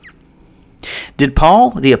Did Paul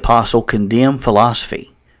the Apostle condemn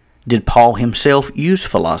philosophy? Did Paul himself use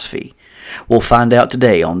philosophy? We'll find out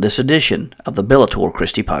today on this edition of the Bellator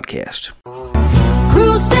Christi Podcast.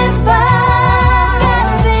 Crucified,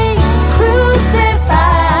 that thing,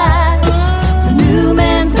 crucified. The new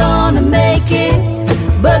man's gonna make it,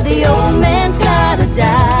 but the old man's gotta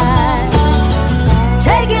die.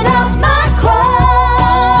 Taking up my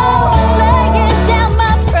cross, laying down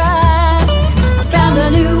my pride. I found a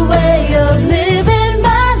new way of living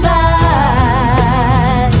my life.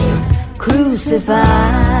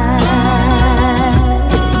 Crucified.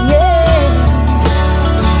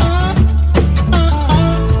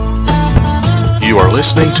 You are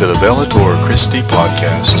listening to the Bellator Christi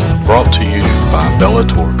Podcast, brought to you by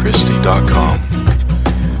BellatorChristi.com.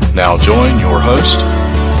 Now join your host,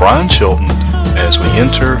 Brian Chilton, as we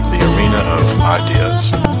enter the arena of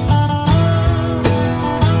ideas.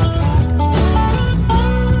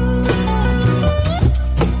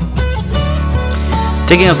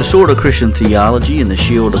 Taking out the sword of Christian theology and the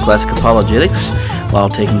shield of classic apologetics while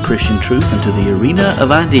taking Christian truth into the arena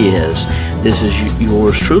of ideas. This is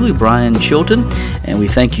yours truly, Brian Chilton, and we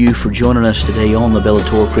thank you for joining us today on the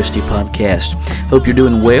Bellator Christi Podcast. Hope you're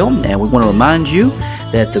doing well, and we want to remind you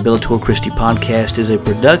that the Bellator Christi Podcast is a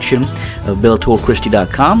production of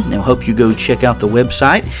BellatorChristi.com, and I hope you go check out the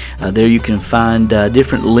website. There you can find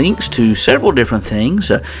different links to several different things,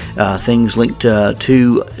 things linked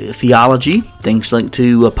to theology, things linked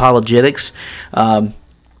to apologetics.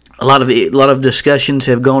 A lot of discussions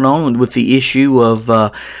have gone on with the issue of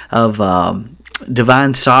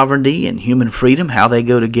divine sovereignty and human freedom, how they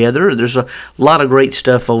go together. There's a lot of great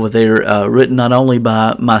stuff over there written not only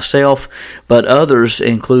by myself but others,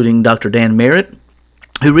 including Dr. Dan Merritt,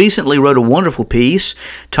 who recently wrote a wonderful piece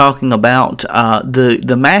talking about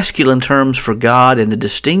the masculine terms for God and the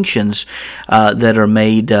distinctions that are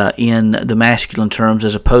made in the masculine terms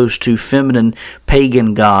as opposed to feminine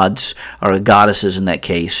pagan gods or goddesses in that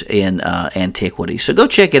case in antiquity. So go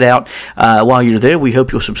check it out while you're there. We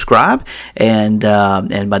hope you'll subscribe, and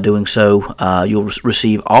by doing so, you'll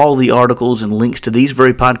receive all the articles and links to these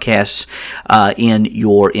very podcasts in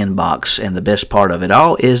your inbox. And the best part of it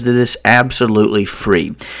all is that it's absolutely free.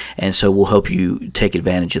 And so we'll hope you take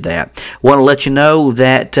advantage of that. Want to let you know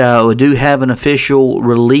that we do have an official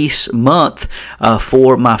release month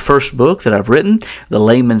for my first book that I've written, The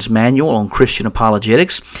Layman's Manual on Christian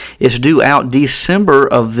Apologetics. It's due out December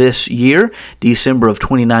of this year, December of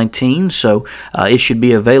 2019. So it should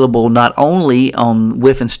be available not only on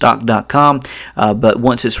whiffandstock.com, but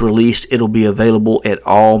once it's released, it'll be available at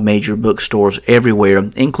all major bookstores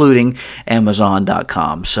everywhere, including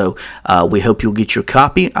Amazon.com. So we hope you'll get your copy.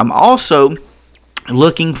 I'm also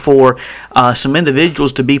looking for some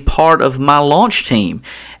individuals to be part of my launch team.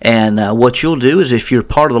 And what you'll do is, if you're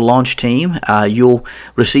part of the launch team, you'll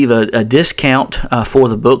receive a discount for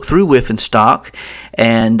the book through Whiff and Stock.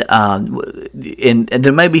 And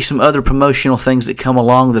there may be some other promotional things that come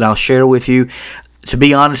along that I'll share with you. To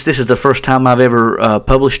be honest, this is the first time I've ever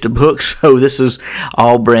published a book, so this is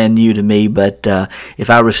all brand new to me. But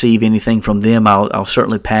if I receive anything from them, I'll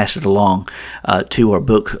certainly pass it along to our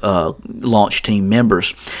book launch team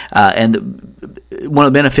members. And one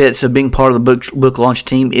of the benefits of being part of the book launch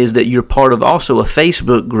team is that you're part of also a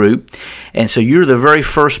Facebook group. And so you're the very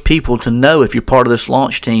first people to know, if you're part of this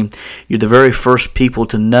launch team, you're the very first people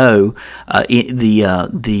to know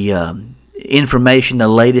the information, the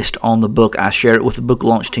latest on the book. I share it with the book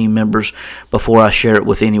launch team members before I share it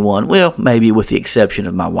with anyone. Well, maybe with the exception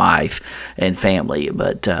of my wife and family,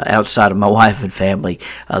 but outside of my wife and family,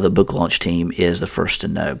 the book launch team is the first to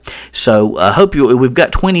know. So I hope we've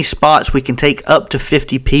got 20 spots. We can take up to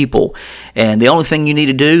 50 people, and the only thing you need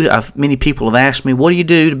to do, many people have asked me, what do you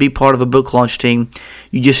do to be part of a book launch team?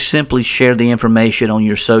 You just simply share the information on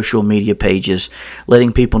your social media pages,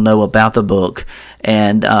 letting people know about the book,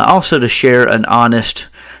 and also to share an honest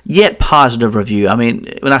yet positive review. I mean,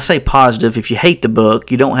 when I say positive, if you hate the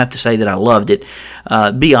book, you don't have to say that I loved it.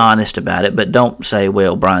 Be honest about it, but don't say,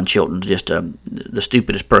 well, Brian Chilton's just the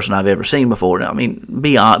stupidest person I've ever seen before. I mean,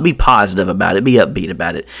 be positive about it, be upbeat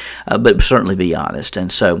about it, but certainly be honest.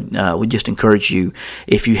 And so we just encourage you,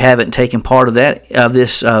 if you haven't taken part of that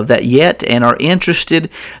yet and are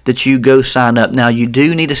interested, that you go sign up. Now, you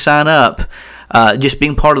do need to sign up. Just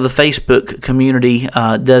being part of the Facebook community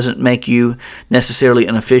doesn't make you necessarily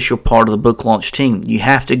an official part of the book launch team. You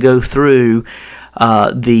have to go through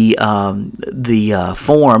the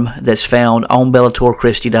form that's found on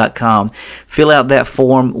BellatorChristi.com. Fill out that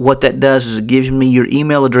form. What that does is it gives me your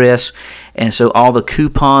email address, And so all the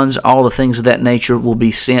coupons, all the things of that nature will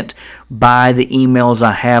be sent by the emails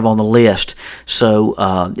I have on the list. So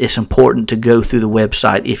it's important to go through the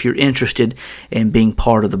website if you're interested in being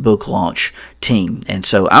part of the book launch team. And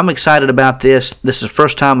so I'm excited about this. This is the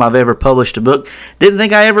first time I've ever published a book. Didn't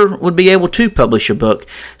think I ever would be able to publish a book.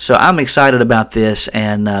 So I'm excited about this,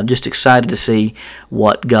 and just excited to see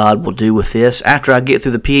what God will do with this. After I get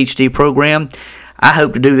through the PhD program, I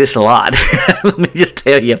hope to do this a lot. Let me just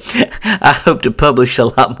tell you, I hope to publish a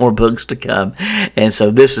lot more books to come. And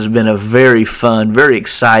so this has been a very fun, very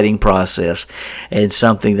exciting process, and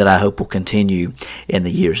something that I hope will continue in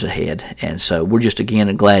the years ahead. And so we're just,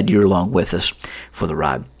 again, glad you're along with us for the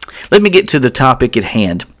ride. Let me get to the topic at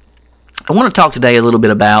hand. I want to talk today a little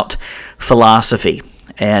bit about philosophy.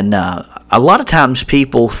 And a lot of times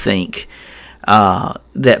people think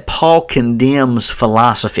that Paul condemns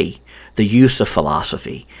philosophy, the use of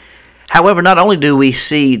philosophy. However, not only do we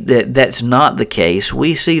see that that's not the case,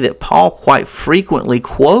 we see that Paul quite frequently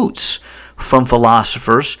quotes from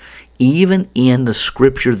philosophers, even in the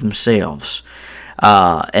Scripture themselves.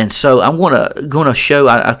 And so I'm going to show,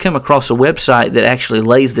 I came across a website that actually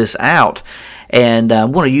lays this out, and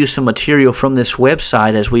I'm going to use some material from this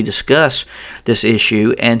website as we discuss this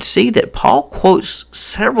issue and see that Paul quotes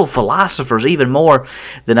several philosophers, even more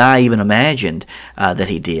than I even imagined that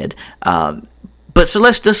he did. But so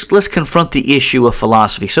let's confront the issue of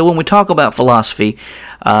philosophy. So when we talk about philosophy,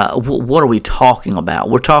 what are we talking about?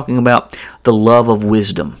 We're talking about the love of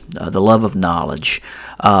wisdom, the love of knowledge,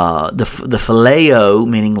 the phileo,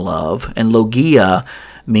 meaning love, and logia,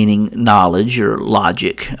 meaning knowledge or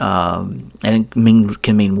logic, and it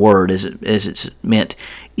can mean word as it's meant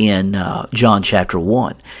in John chapter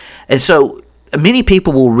 1. And so many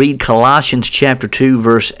people will read Colossians chapter 2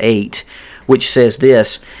 verse 8, which says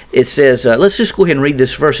this. It says, let's just go ahead and read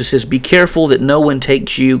this verse. It says, "Be careful that no one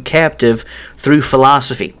takes you captive through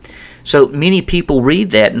philosophy." So many people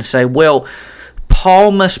read that and say, well,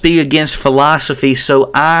 Paul must be against philosophy,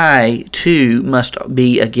 so I too must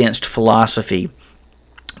be against philosophy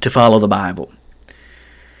to follow the Bible.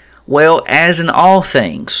 Well, as in all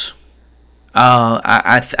things,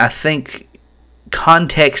 I think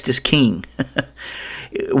context is king.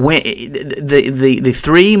 When the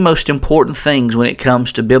three most important things when it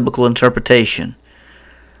comes to biblical interpretation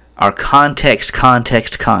are context,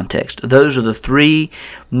 context, context. Those are the three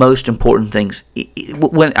most important things.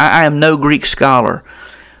 When I am no Greek scholar,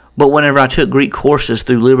 but whenever I took Greek courses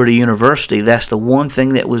through Liberty University, that's the one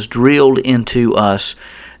thing that was drilled into us,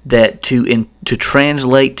 that to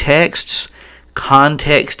translate texts,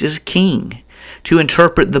 context is king. To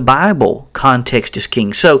interpret the Bible, context is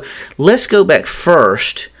king. So let's go back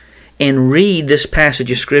first and read this passage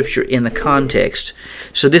of Scripture in the context.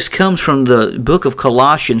 So this comes from the book of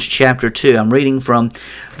Colossians chapter 2. I'm reading from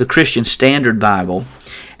the Christian Standard Bible,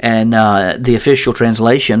 and the official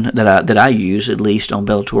translation that I use, at least on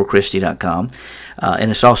BellatorChristi.com. And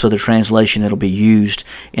it's also the translation that will be used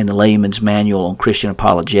in the Layman's Manual on Christian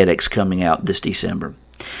Apologetics coming out this December.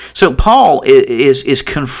 So Paul is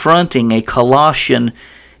confronting a Colossian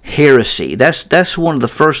heresy. That's one of the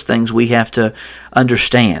first things we have to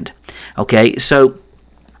understand. Okay, so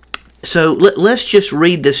let's just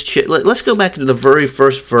read this. Let's go back to the very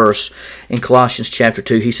first verse in Colossians chapter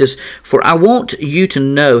 2. He says, "For I want you to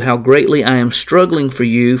know how greatly I am struggling for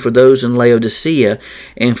you, for those in Laodicea,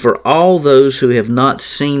 and for all those who have not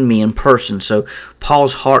seen me in person." So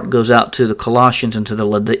Paul's heart goes out to the Colossians and to the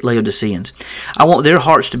Laodiceans. "I want their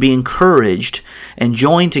hearts to be encouraged and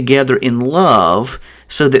joined together in love,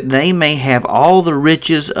 so that they may have all the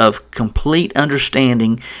riches of complete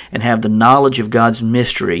understanding and have the knowledge of God's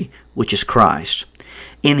mystery, which is Christ.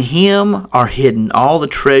 In Him are hidden all the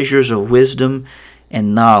treasures of wisdom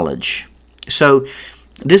and knowledge." So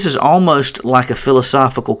this is almost like a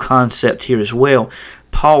philosophical concept here as well.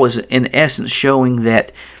 Paul is in essence showing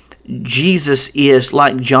that Jesus is,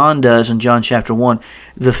 like John does in John chapter 1,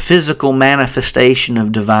 the physical manifestation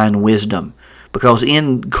of divine wisdom, because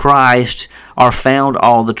in Christ are found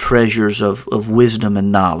all the treasures of wisdom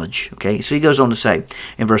and knowledge. Okay, so he goes on to say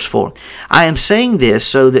in verse 4, "I am saying this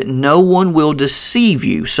so that no one will deceive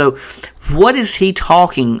you." So what is he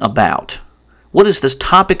talking about? What is this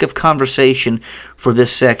topic of conversation for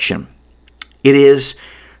this section? It is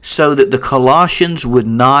so that the Colossians would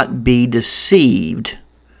not be deceived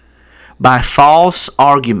by false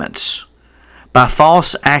arguments, by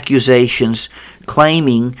false accusations,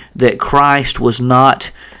 claiming that Christ was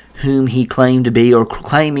not whom he claimed to be, or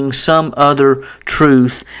claiming some other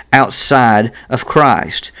truth outside of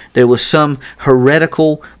Christ. There was some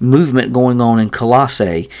heretical movement going on in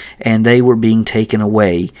Colossae, and they were being taken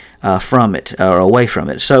away from it, or away from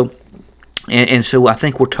it. So And so I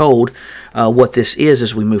think we're told what this is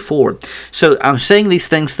as we move forward. So I'm saying these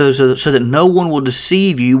things so that no one will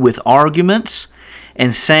deceive you with arguments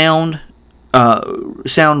and sound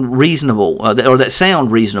reasonable, or that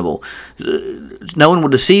sound reasonable. No one will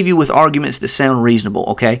deceive you with arguments that sound reasonable,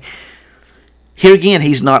 okay? Here again,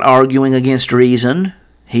 he's not arguing against reason.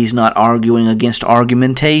 He's not arguing against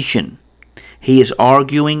argumentation. He is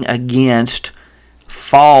arguing against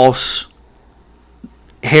false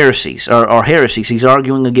heresies, or heresies. He's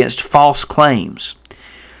arguing against false claims.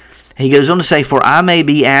 He goes on to say, "For I may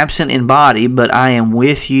be absent in body, but I am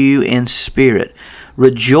with you in spirit,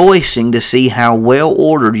 rejoicing to see how well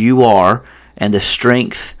ordered you are and the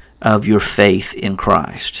strength of your faith in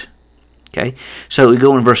Christ." Okay, so we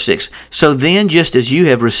go in verse 6. "So then, just as you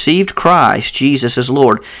have received Christ Jesus as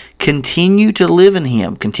Lord, continue to live in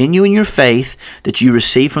Him. Continue in your faith that you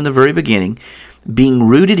received from the very beginning, being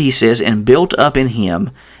rooted," he says, "and built up in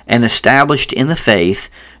Him, and established in the faith,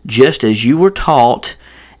 just as you were taught,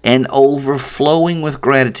 and overflowing with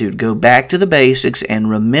gratitude." Go back to the basics and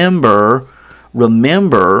remember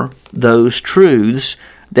those truths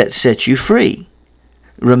that set you free.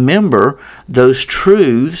 Remember those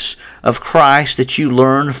truths of Christ that you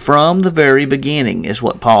learned from the very beginning, is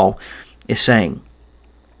what Paul is saying.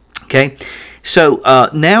 Okay, so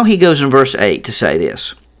now he goes in verse 8 to say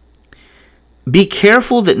this. "Be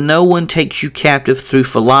careful that no one takes you captive through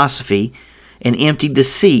philosophy and empty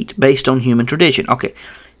deceit based on human tradition." Okay,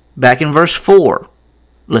 back in verse 4,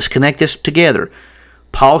 let's connect this together.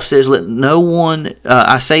 Paul says, "Let no one,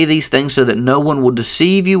 I say these things so that no one will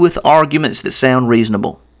deceive you with arguments that sound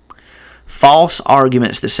reasonable." False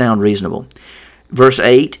arguments that sound reasonable. Verse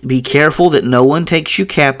 8, "Be careful that no one takes you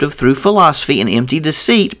captive through philosophy and empty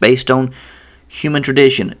deceit based on human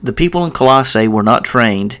tradition." The people in Colossae were not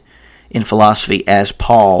trained in philosophy as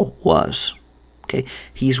Paul was. Okay,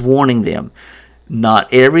 he's warning them. Not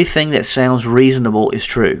everything that sounds reasonable is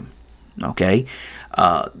true. Okay,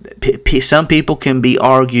 some people can be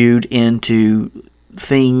argued into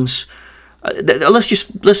things.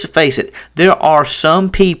 Let's face it. There are some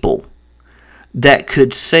people that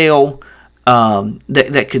could sell an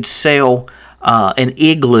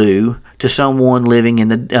igloo to someone living in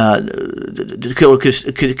the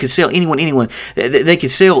could sell anyone. They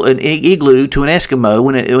could sell an igloo to an Eskimo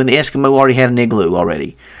when the Eskimo already had an igloo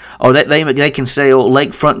already, or that they can sell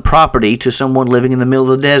lakefront property to someone living in the middle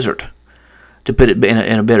of the desert. To put it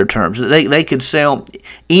in a better terms, they could sell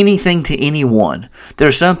anything to anyone. There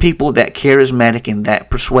are some people that charismatic and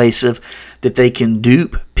that persuasive that they can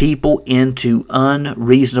dupe people into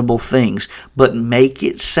unreasonable things, but make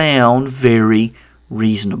it sound very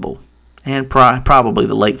reasonable. And probably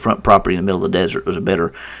the lakefront property in the middle of the desert was a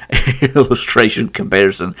better illustration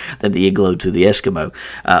comparison than the igloo to the Eskimo.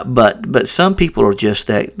 But some people are just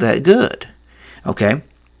that good. Okay.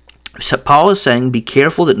 So Paul is saying, be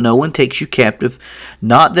careful that no one takes you captive,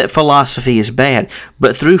 not that philosophy is bad,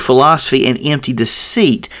 but through philosophy and empty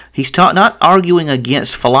deceit. He's not arguing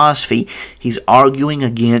against philosophy, he's arguing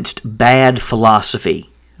against bad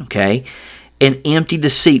philosophy, okay? And empty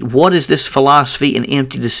deceit. What is this philosophy and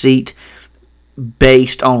empty deceit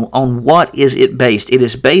based on? On what is it based? It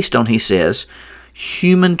is based on, he says,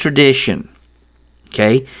 human tradition,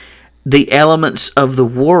 okay? The elements of the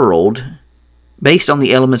world, based on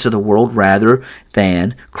the elements of the world rather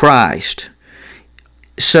than Christ.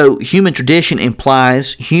 So human tradition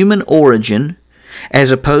implies human origin as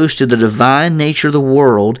opposed to the divine nature of the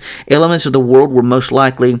world. Elements of the world were most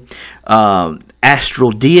likely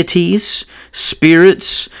astral deities,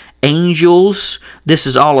 spirits, angels. This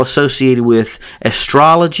is all associated with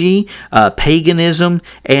astrology, paganism,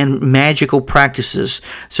 and magical practices.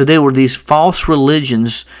 So there were these false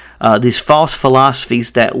religions, these false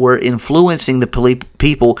philosophies that were influencing the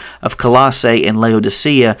people of Colossae and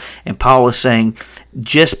Laodicea. And Paul is saying,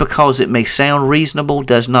 just because it may sound reasonable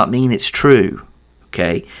does not mean it's true.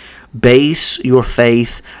 Okay? Base your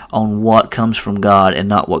faith on what comes from God and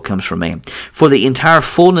not what comes from man. For the entire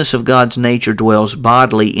fullness of God's nature dwells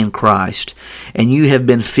bodily in Christ, and you have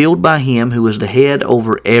been filled by Him who is the head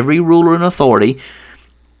over every ruler and authority.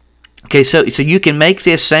 Okay, so you can make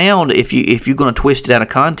this sound, if you're going to twist it out of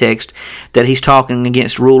context, that he's talking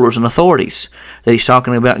against rulers and authorities, that he's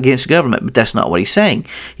talking about against government, but that's not what he's saying.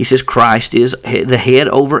 He says Christ is the head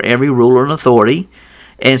over every ruler and authority,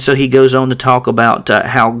 and so he goes on to talk about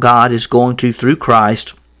how God is going to, through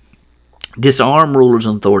Christ, disarm rulers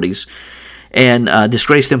and authorities and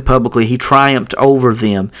disgrace them publicly. He triumphed over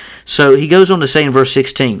them. So he goes on to say in verse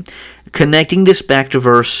 16, connecting this back to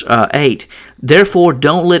verse 8, Therefore,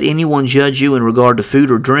 don't let anyone judge you in regard to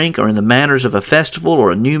food or drink, or in the manners of a festival,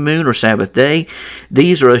 or a new moon, or Sabbath day.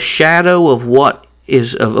 These are a shadow of what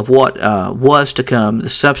was to come. The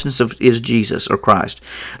substance is Jesus, or Christ.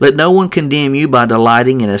 Let no one condemn you by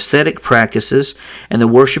delighting in ascetic practices and the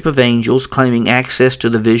worship of angels, claiming access to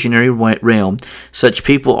the visionary realm. Such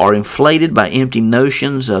people are inflated by empty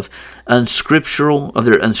notions of their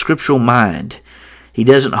unscriptural mind. He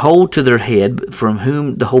doesn't hold to their head, from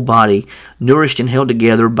whom the whole body, nourished and held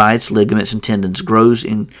together by its ligaments and tendons, grows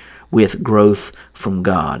in with growth from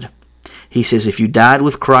God. He says, if you died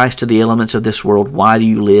with Christ to the elements of this world, why do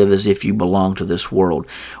you live as if you belong to this world?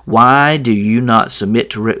 Why do you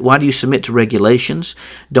submit to regulations?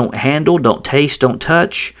 Don't handle, don't taste, don't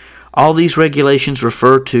touch. All these regulations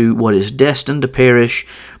refer to what is destined to perish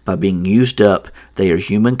by being used up. They are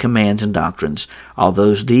human commands and doctrines.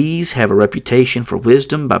 Although these have a reputation for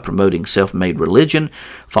wisdom by promoting self-made religion,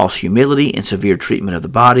 false humility, and severe treatment of the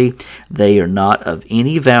body, they are not of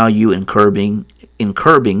any value in curbing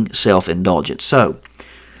self-indulgence. So,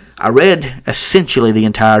 I read essentially the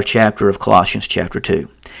entire chapter of Colossians chapter 2.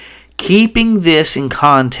 Keeping this in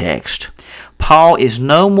context, Paul is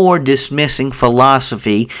no more dismissing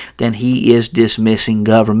philosophy than he is dismissing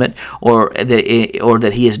government, or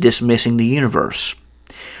that he is dismissing the universe.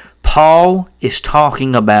 Paul is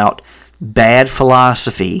talking about bad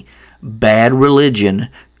philosophy, bad religion,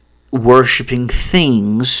 worshiping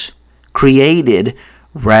things created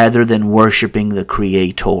rather than worshiping the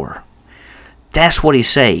Creator. That's what he's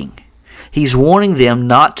saying. He's warning them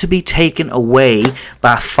not to be taken away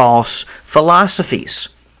by false philosophies.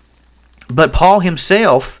 But Paul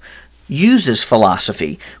himself uses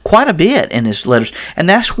philosophy quite a bit in his letters. And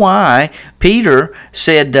that's why Peter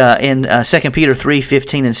said in 2 Peter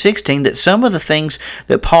 3:15 and 16 that some of the things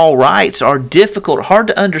that Paul writes are difficult, hard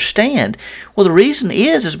to understand. Well, the reason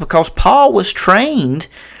is because Paul was trained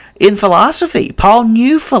in philosophy. Paul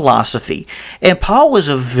knew philosophy. And Paul was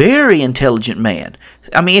a very intelligent man.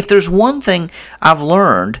 I mean, if there's one thing I've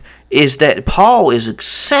learned, is that Paul is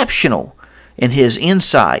exceptional in his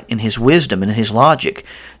insight, in his wisdom, and in his logic.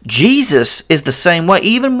 Jesus is the same way,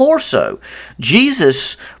 even more so.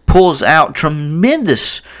 Jesus pulls out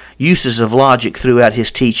tremendous uses of logic throughout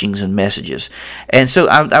his teachings and messages. And so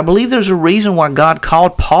I believe there's a reason why God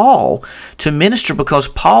called Paul to minister, because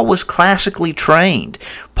Paul was classically trained.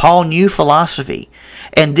 Paul knew philosophy.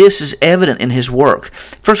 And this is evident in his work.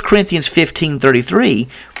 1 Corinthians 15:33,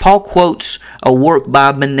 Paul quotes a work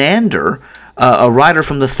by Menander, a writer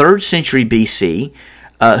from the 3rd century BC,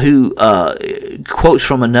 who quotes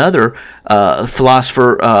from another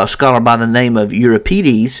philosopher, scholar by the name of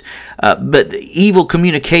Euripides, but evil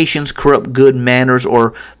communications corrupt good manners,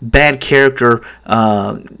 or bad character,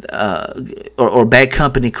 or bad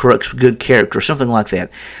company corrupts good character, something like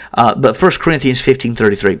that. But 1 Corinthians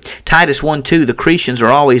 15:33. Titus 1:2, the Cretans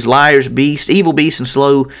are always liars, evil beasts, and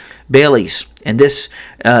slow bellies. And this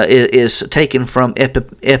is taken from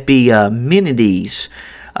Epimenides,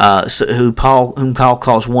 whom Paul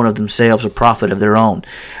calls one of themselves a prophet of their own.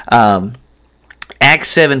 Acts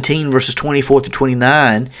 17, verses 24 to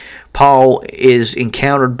 29, Paul is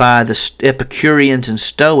encountered by the Epicureans and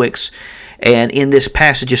Stoics, and in this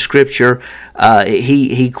passage of Scripture,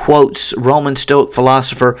 he quotes Roman Stoic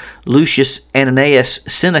philosopher Lucius Annaeus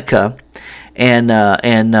Seneca, and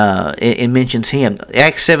mentions him.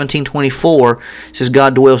 Acts 17:24 says,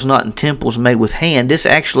 God dwells not in temples made with hand. This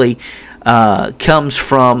actually comes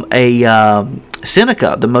from a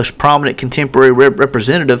Seneca, the most prominent contemporary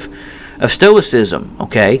representative of Stoicism,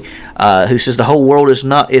 okay, who says the whole world is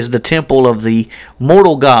the temple of the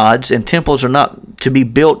mortal gods, and temples are not to be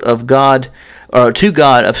built of God, or to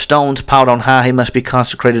God, of stones piled on high. He must be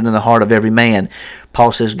consecrated in the heart of every man.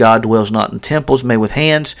 Paul says God dwells not in temples made with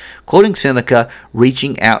hands, quoting Seneca,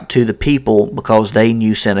 reaching out to the people because they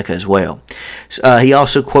knew Seneca as well. He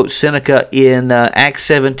also quotes Seneca in Acts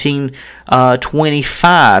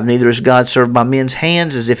 17:25. Neither is God served by men's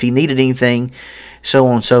hands as if he needed anything, so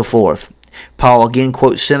on and so forth. Paul again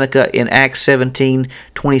quotes Seneca in Acts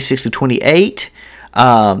 17:26-28.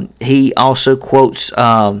 He also quotes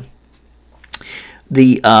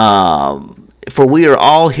for we are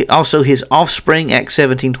all also his offspring, Acts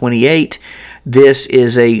 17:28. This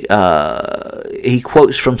is he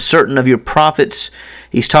quotes from certain of your prophets.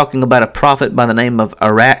 He's talking about a prophet by the name of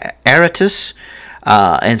Aratus,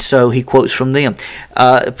 and so he quotes from them.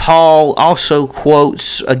 Paul also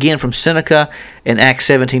quotes again from Seneca in Acts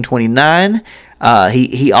 17:29.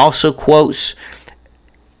 He also quotes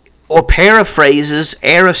or paraphrases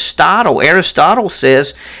Aristotle. Aristotle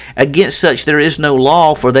says, against such there is no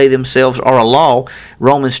law, for they themselves are a law.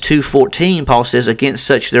 Romans 2:14, Paul says, against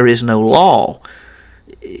such there is no law.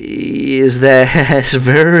 That's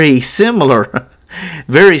very similar.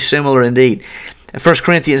 Very similar indeed. 1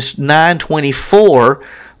 Corinthians 9:24,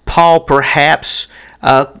 Paul perhaps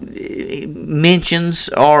mentions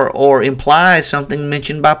or implies something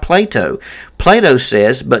mentioned by Plato. Plato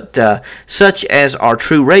says, but such as are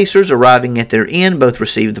true racers, arriving at their end, both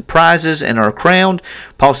receive the prizes and are crowned.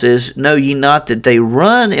 Paul says, know ye not that they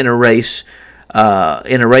run in a race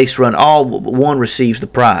run all, one receives the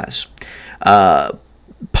prize.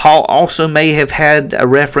 Paul also may have had a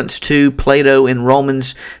reference to Plato in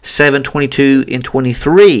Romans 7:22 and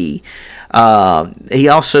 23. He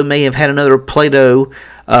also may have had another Plato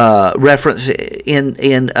reference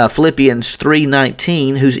in Philippians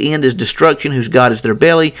 3:19, whose end is destruction, whose God is their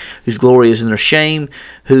belly, whose glory is in their shame,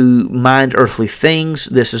 who mind earthly things.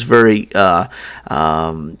 This is very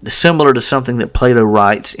similar to something that Plato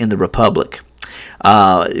writes in the Republic.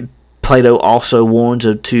 Plato also warns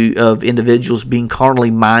of individuals being carnally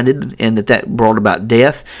minded, and that brought about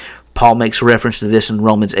death. Paul makes reference to this in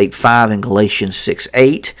Romans 8:5 and Galatians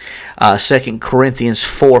 6:8. 2 Corinthians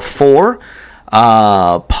 4:4.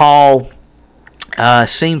 Paul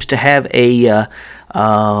seems to have a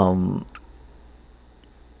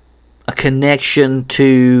connection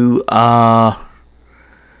to,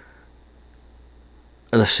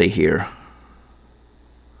 let's see here.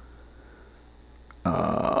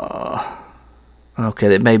 Okay,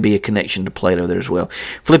 that may be a connection to Plato there as well.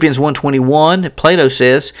 Philippians 1:21, Plato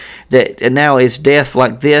says that now is death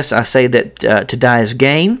like this, I say that to die is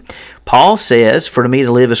gain. Paul says, for to me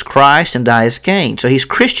to live is Christ and die is gain. So he's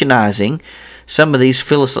Christianizing some of these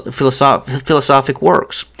philosophic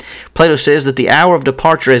works. Plato says that the hour of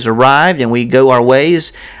departure has arrived and we go our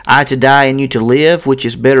ways, I to die and you to live, which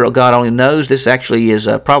is better, God only knows. This actually is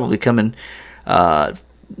probably coming...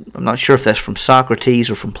 I'm not sure if that's from Socrates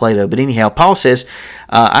or from Plato, but anyhow, Paul says,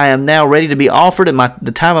 I am now ready to be offered, and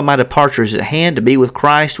the time of my departure is at hand to be with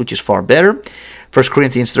Christ, which is far better. 1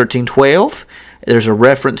 Corinthians 13:12, there's a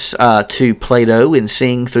reference to Plato in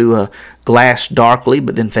seeing through a glass darkly,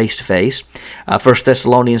 but then face to face. 1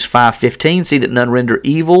 Thessalonians 5:15, see that none render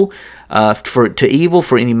evil to evil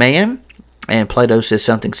for any man, and Plato says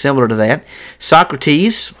something similar to that.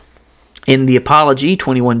 Socrates, in the Apology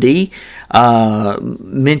 21d,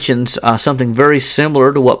 mentions something very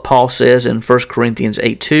similar to what Paul says in 1 Corinthians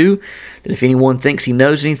 8:2, that if anyone thinks he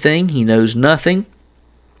knows anything, he knows nothing,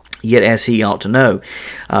 yet as he ought to know.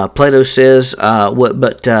 Plato says,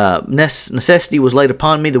 necessity was laid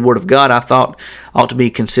upon me, the word of God I thought ought to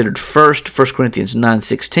be considered first. 1 Corinthians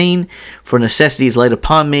 9:16, for necessity is laid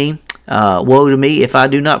upon me, woe to me if I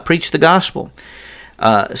do not preach the gospel.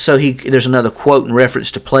 There's another quote in reference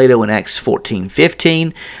to Plato in Acts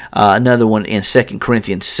 14:15, another one in 2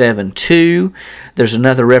 Corinthians 7:2. There's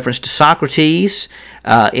another reference to Socrates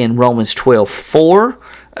in Romans 12:4.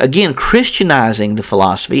 Again, Christianizing the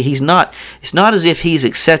philosophy. It's not as if he's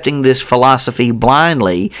accepting this philosophy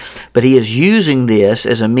blindly, but he is using this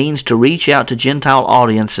as a means to reach out to Gentile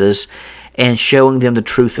audiences and showing them the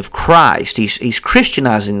truth of Christ. He's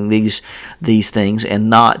Christianizing these things and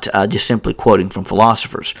not just simply quoting from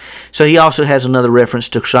philosophers. So he also has another reference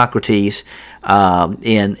to Socrates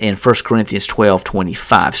in 1 Corinthians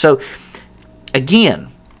 12:25. So again,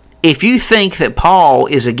 if you think that Paul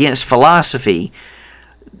is against philosophy,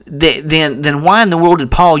 then why in the world did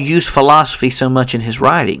Paul use philosophy so much in his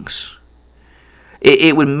writings?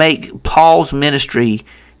 It would make Paul's ministry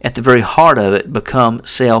at the very heart of it become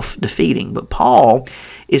self-defeating. But Paul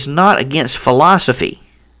is not against philosophy.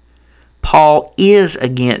 Paul is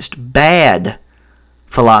against bad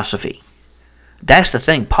philosophy. That's the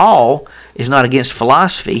thing. Paul is not against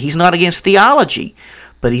philosophy. He's not against theology,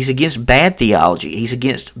 but he's against bad theology. He's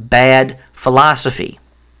against bad philosophy.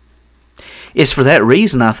 It's for that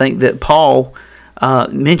reason, I think, that Paul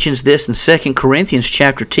mentions this in 2 Corinthians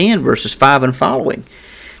chapter 10, verses 5 and following.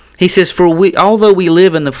 He says, although we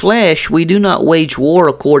live in the flesh, we do not wage war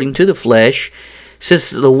according to the flesh,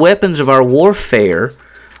 since the weapons of our warfare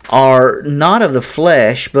are not of the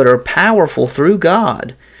flesh, but are powerful through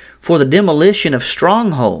God, for the demolition of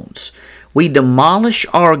strongholds. We demolish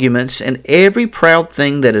arguments and every proud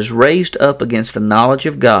thing that is raised up against the knowledge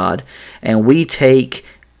of God, and we take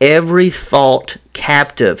every thought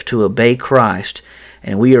captive to obey Christ,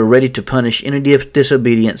 and we are ready to punish any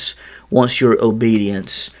disobedience once your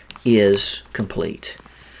obedience is complete.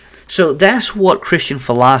 So that's what Christian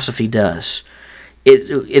philosophy does.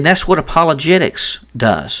 And that's what apologetics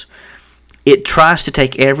does. It tries to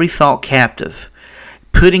take every thought captive.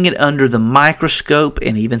 putting it under the microscope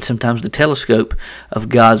and even sometimes the telescope of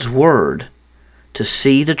God's Word to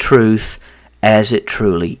see the truth as it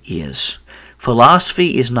truly is.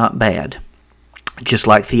 Philosophy is not bad, just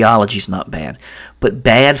like theology is not bad. But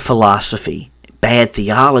bad philosophy, bad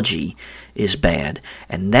theology is bad.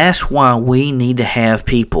 And that's why we need to have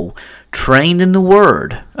people trained in the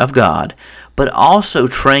Word of God, but also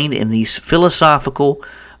trained in these philosophical,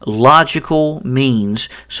 logical means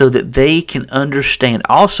so that they can understand.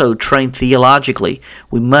 Also trained theologically.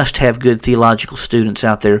 We must have good theological students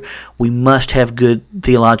out there. We must have good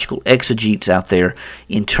theological exegetes out there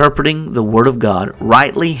interpreting the Word of God,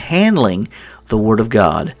 rightly handling the Word of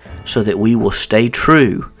God, so that we will stay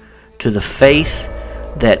true to the faith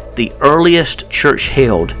that the earliest church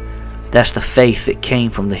held. That's the faith that came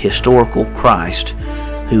from the historical Christ,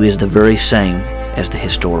 who is the very same as the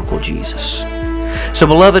historical Jesus. So,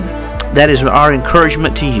 beloved, that is our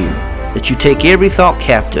encouragement to you, that you take every thought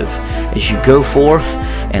captive as you go forth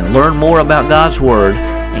and learn more about God's Word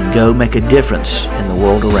and go make a difference in the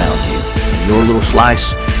world around you, in your little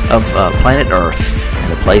slice of planet Earth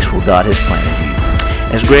and the place where God has planted you.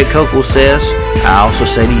 As Greg Koukl says, I also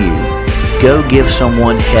say to you, go give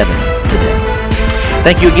someone heaven today.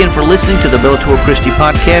 Thank you again for listening to the Bellator Christi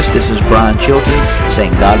Podcast. This is Brian Chilton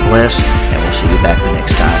saying God bless, and we'll see you back the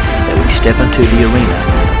next time that we step into the arena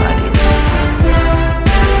of ideas.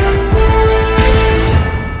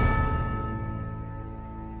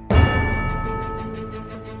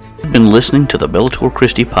 You've been listening to the Bellator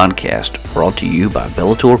Christi Podcast, brought to you by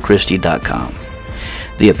BellatorChristi.com.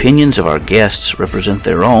 The opinions of our guests represent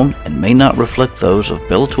their own and may not reflect those of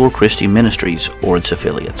Bellator Christi Ministries or its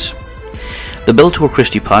affiliates. The Bellator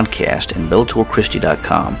Christi Podcast and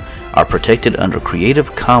BellatorChristi.com are protected under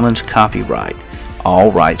Creative Commons copyright,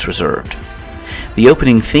 all rights reserved. The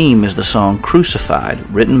opening theme is the song Crucified,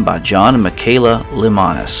 written by John and Michaela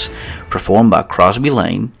Limanis, performed by Crosby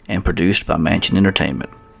Lane and produced by Mansion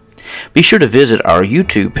Entertainment. Be sure to visit our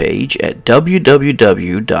YouTube page at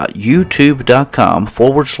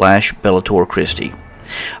www.youtube.com/Bellator Christi.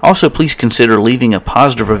 Also, please consider leaving a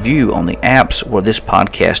positive review on the apps where this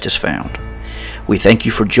podcast is found. We thank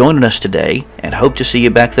you for joining us today and hope to see you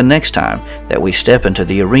back the next time that we step into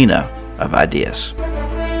the arena of ideas.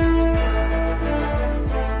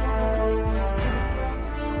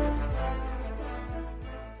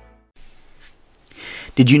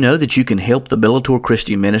 Did you know that you can help the Bellator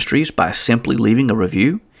Christi Ministries by simply leaving a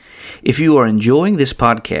review? If you are enjoying this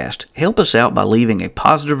podcast, help us out by leaving a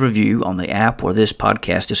positive review on the app where this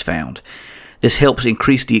podcast is found. This helps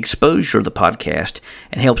increase the exposure of the podcast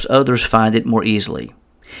and helps others find it more easily.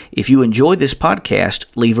 If you enjoy this podcast,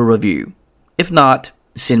 leave a review. If not,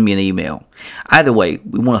 send me an email. Either way,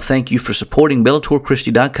 we want to thank you for supporting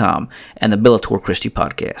BellatorChristi.com and the Bellator Christi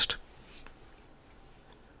Podcast.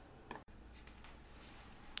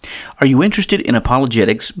 Are you interested in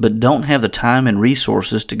apologetics but don't have the time and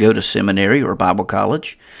resources to go to seminary or Bible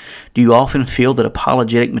college? Do you often feel that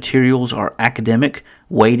apologetic materials are academic,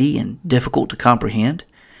 weighty, and difficult to comprehend?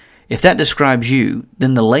 If that describes you,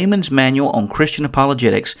 then the Layman's Manual on Christian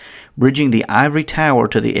Apologetics, Bridging the Ivory Tower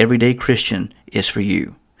to the Everyday Christian, is for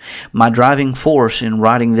you. My driving force in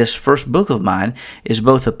writing this first book of mine is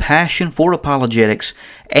both a passion for apologetics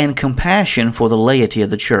and compassion for the laity of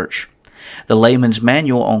the church. The Layman's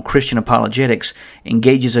Manual on Christian Apologetics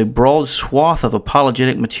engages a broad swath of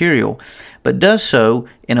apologetic material, but does so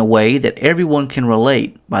in a way that everyone can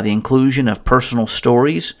relate by the inclusion of personal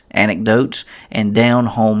stories, anecdotes, and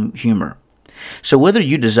down-home humor. So whether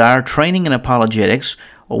you desire training in apologetics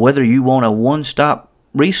or whether you want a one-stop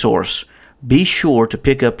resource, be sure to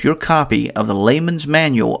pick up your copy of the Layman's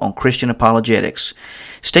Manual on Christian Apologetics.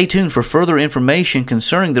 Stay tuned for further information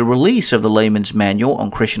concerning the release of the Layman's Manual on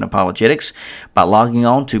Christian Apologetics by logging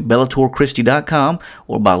on to BellatorChristi.com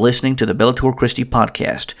or by listening to the Bellator Christi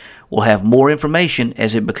Podcast. We'll have more information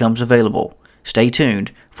as it becomes available. Stay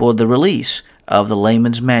tuned for the release of the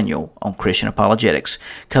Layman's Manual on Christian Apologetics,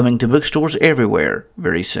 coming to bookstores everywhere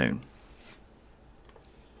very soon.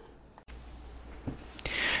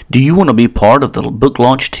 Do you want to be part of the book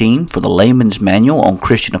launch team for the Layman's Manual on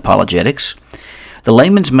Christian Apologetics? The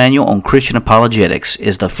Layman's Manual on Christian Apologetics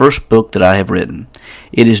is the first book that I have written.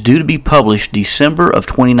 It is due to be published December of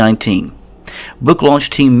 2019. Book launch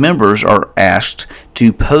team members are asked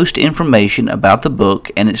to post information about the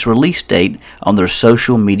book and its release date on their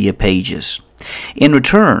social media pages. In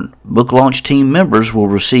return, book launch team members will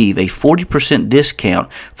receive a 40% discount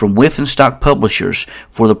from Whiffenstock Publishers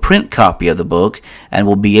for the print copy of the book and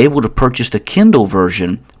will be able to purchase the Kindle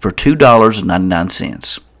version for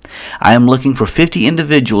 $2.99. I am looking for 50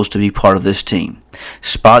 individuals to be part of this team.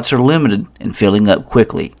 Spots are limited and filling up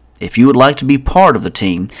quickly. If you would like to be part of the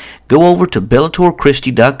team, go over to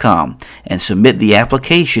BellatorChristi.com and submit the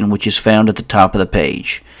application, which is found at the top of the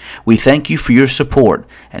page. We thank you for your support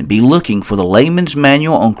and be looking for the Layman's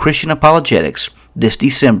Manual on Christian Apologetics this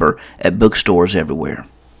December at bookstores everywhere.